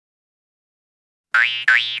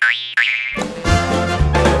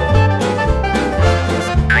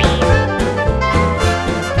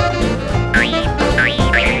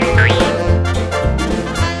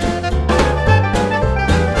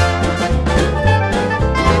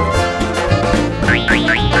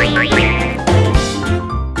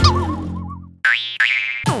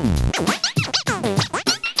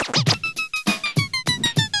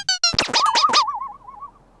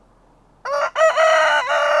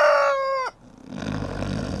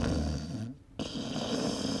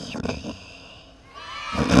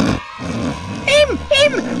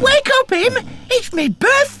It's my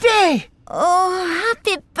birthday! Oh,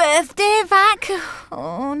 happy birthday, Vac.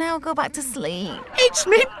 Oh, now go back to sleep. It's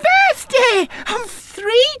my birthday! I'm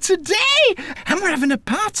 3 today! And we're having a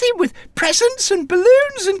party with presents and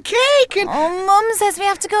balloons and cake and... Oh, Mum says we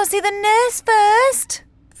have to go see the nurse first.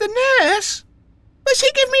 The nurse? Will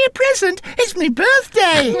she give me a present? It's my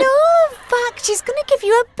birthday! No, Vac, she's going to give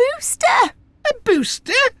you a booster. A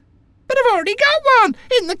booster? But I've already got one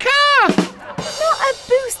in the car! Not a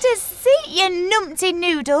booster seat, you numpty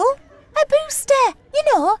noodle. A booster, you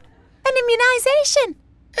know, an immunisation.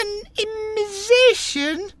 An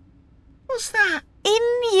immunisation? What's that?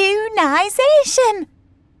 Immunisation.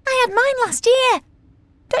 I had mine last year.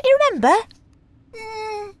 Don't you remember?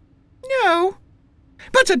 No.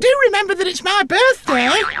 But I do remember that it's my birthday.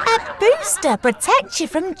 A booster protects you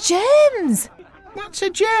from germs. What's a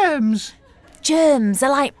germs? Germs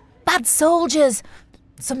are like bad soldiers.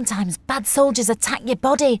 Sometimes bad soldiers attack your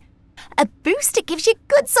body. A booster gives you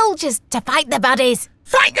good soldiers to fight the baddies.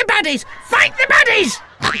 Fight the baddies! Fight the baddies!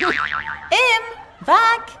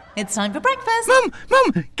 Vac, it's time for breakfast.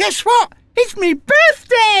 Mum, guess what? It's me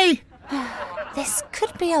birthday! This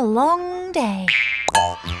could be a long day.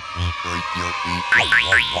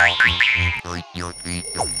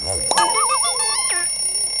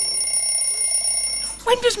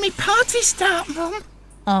 When does me party start, Mum?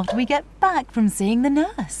 After we get back from seeing the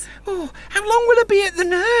nurse. Oh, how long will I be at the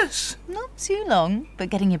nurse? Not too long,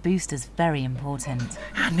 but getting your booster's very important.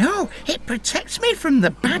 I know, it protects me from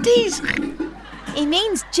the baddies. It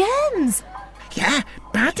means germs. Yeah,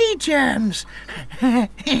 baddie germs. The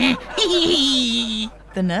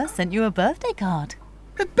nurse sent you a birthday card.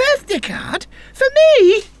 A birthday card? For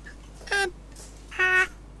me?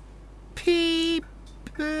 Happy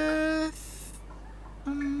birth...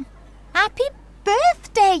 Happy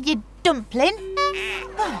birthday, you dumpling.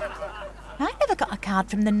 Oh, I never got a card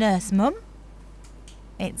from the nurse, Mum.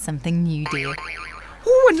 It's something new, dear.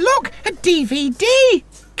 Oh, and look, a DVD.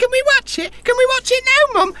 Can we watch it? Can we watch it now,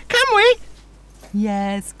 Mum? Can we?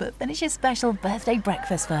 Yes, but finish your special birthday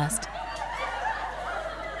breakfast first.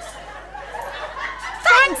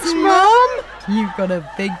 Thanks, Mum. You've got a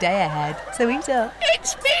big day ahead, so eat up.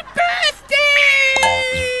 It's me birthday!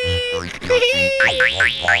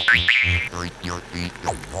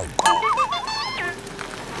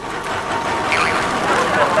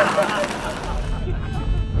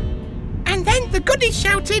 And then the goodies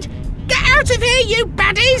shouted, "Get out of here, you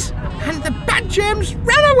baddies!" And the bad germs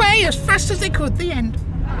ran away as fast as they could. The end.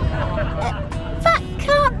 Vac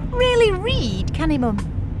can't really read, can he, Mum?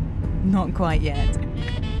 Not quite yet.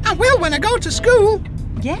 I will when I go to school.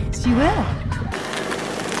 Yes, you will.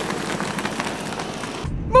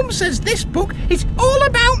 Mum says this book is all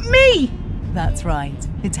about me. That's right.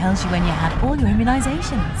 It tells you when you had all your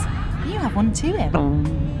immunisations. You have one too, Em.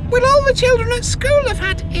 Will all the children at school have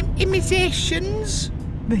had immunisations?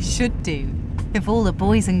 They should do. If all the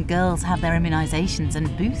boys and girls have their immunisations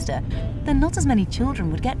and booster, then not as many children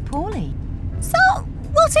would get poorly. So,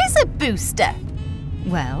 what is a booster?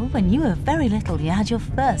 Well, when you were very little, you had your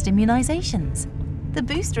first immunisations. The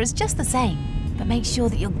booster is just the same, but make sure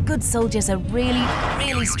that your good soldiers are really,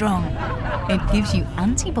 really strong. It gives you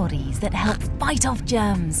antibodies that help fight off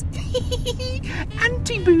germs.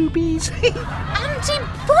 Anti-boobies.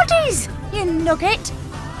 Antibodies, you nugget!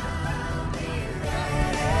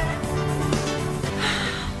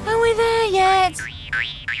 Are we there yet?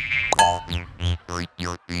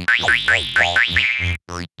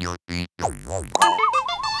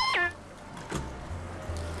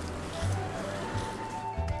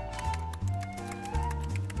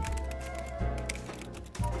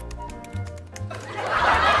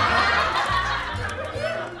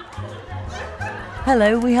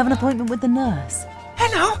 Hello, we have an appointment with the nurse.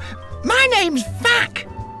 Hello, my name's Vac.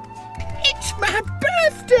 It's my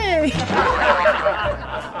birthday.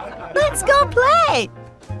 Let's go play.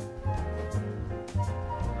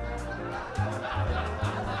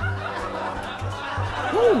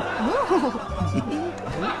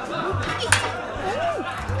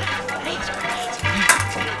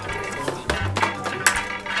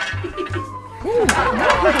 I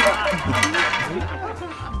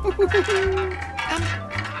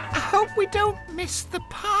hope we don't miss the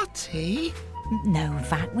party. No,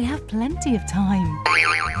 Vac, we have plenty of time.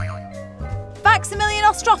 Maximilian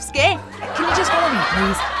Ostrovsky, can you just follow me,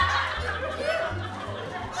 please?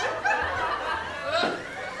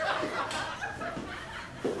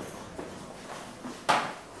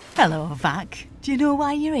 Hello, Vac. Do you know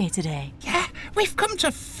why you're here today? Yeah, we've come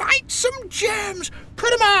to fight some germs.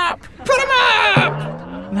 Put 'em up! Put 'em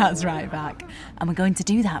up! That's right, Vac. And we're going to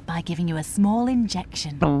do that by giving you a small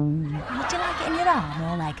injection. Would you like it in your arm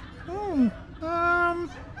or leg?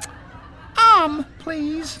 Arm,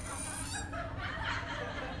 please.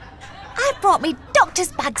 I brought me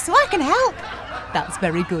doctor's bag so I can help. That's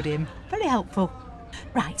very good, Im. Very helpful.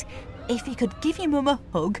 Right, if you could give your mum a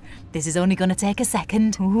hug. This is only going to take a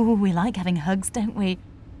second. Ooh, we like having hugs, don't we?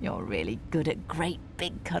 You're really good at great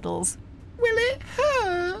big cuddles. Will it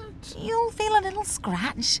hurt? You'll feel a little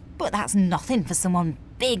scratch, but that's nothing for someone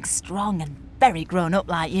big, strong and very grown up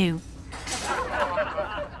like you.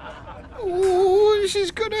 Oh, this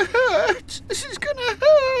is gonna hurt. This is gonna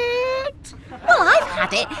hurt. Well, I've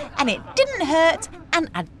had it, and it didn't hurt, and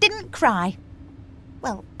I didn't cry.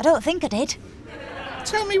 Well, I don't think I did.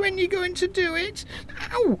 Tell me when you're going to do it.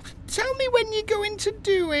 Ow! Tell me when you're going to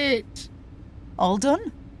do it. All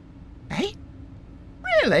done? Eh?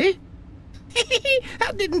 Really?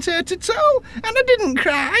 That didn't hurt at all, and I didn't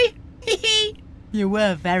cry. You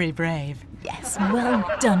were very brave. Yes, well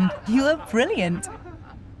done. You were brilliant.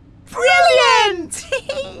 Brilliant!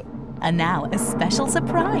 And now, a special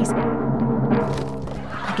surprise.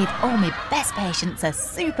 I give all my best patients a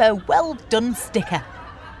super well done sticker.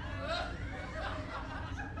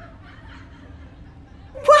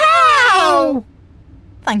 Wow!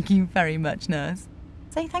 Thank you very much, nurse.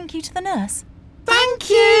 Say thank you to the nurse. Thank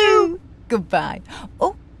you! Goodbye.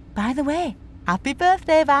 Oh, by the way, happy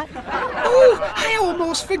birthday, Vac. Oh, I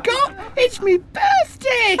almost forgot. It's me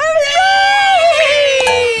birthday!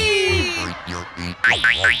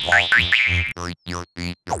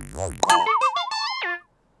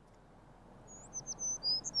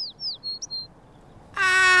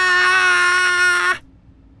 Ah!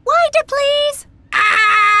 Wider, please.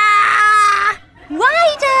 Ah!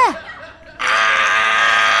 Wider.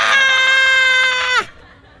 Ah!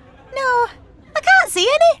 No, I can't see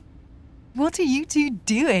any. What are you two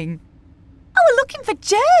doing? Oh, we're looking for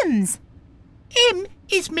germs. Him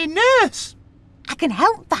is me nurse. I can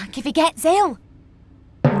help Vac if he gets ill.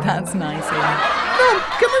 That's nice, Im. Mum,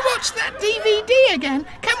 can we watch that DVD again?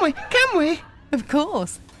 Can we? Can we? Of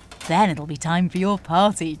course. Then it'll be time for your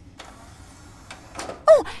party.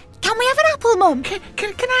 Oh, can we have an apple, Mum? Can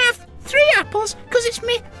I have 3 apples? Because it's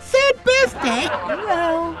my 3rd birthday.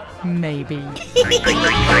 Well, maybe.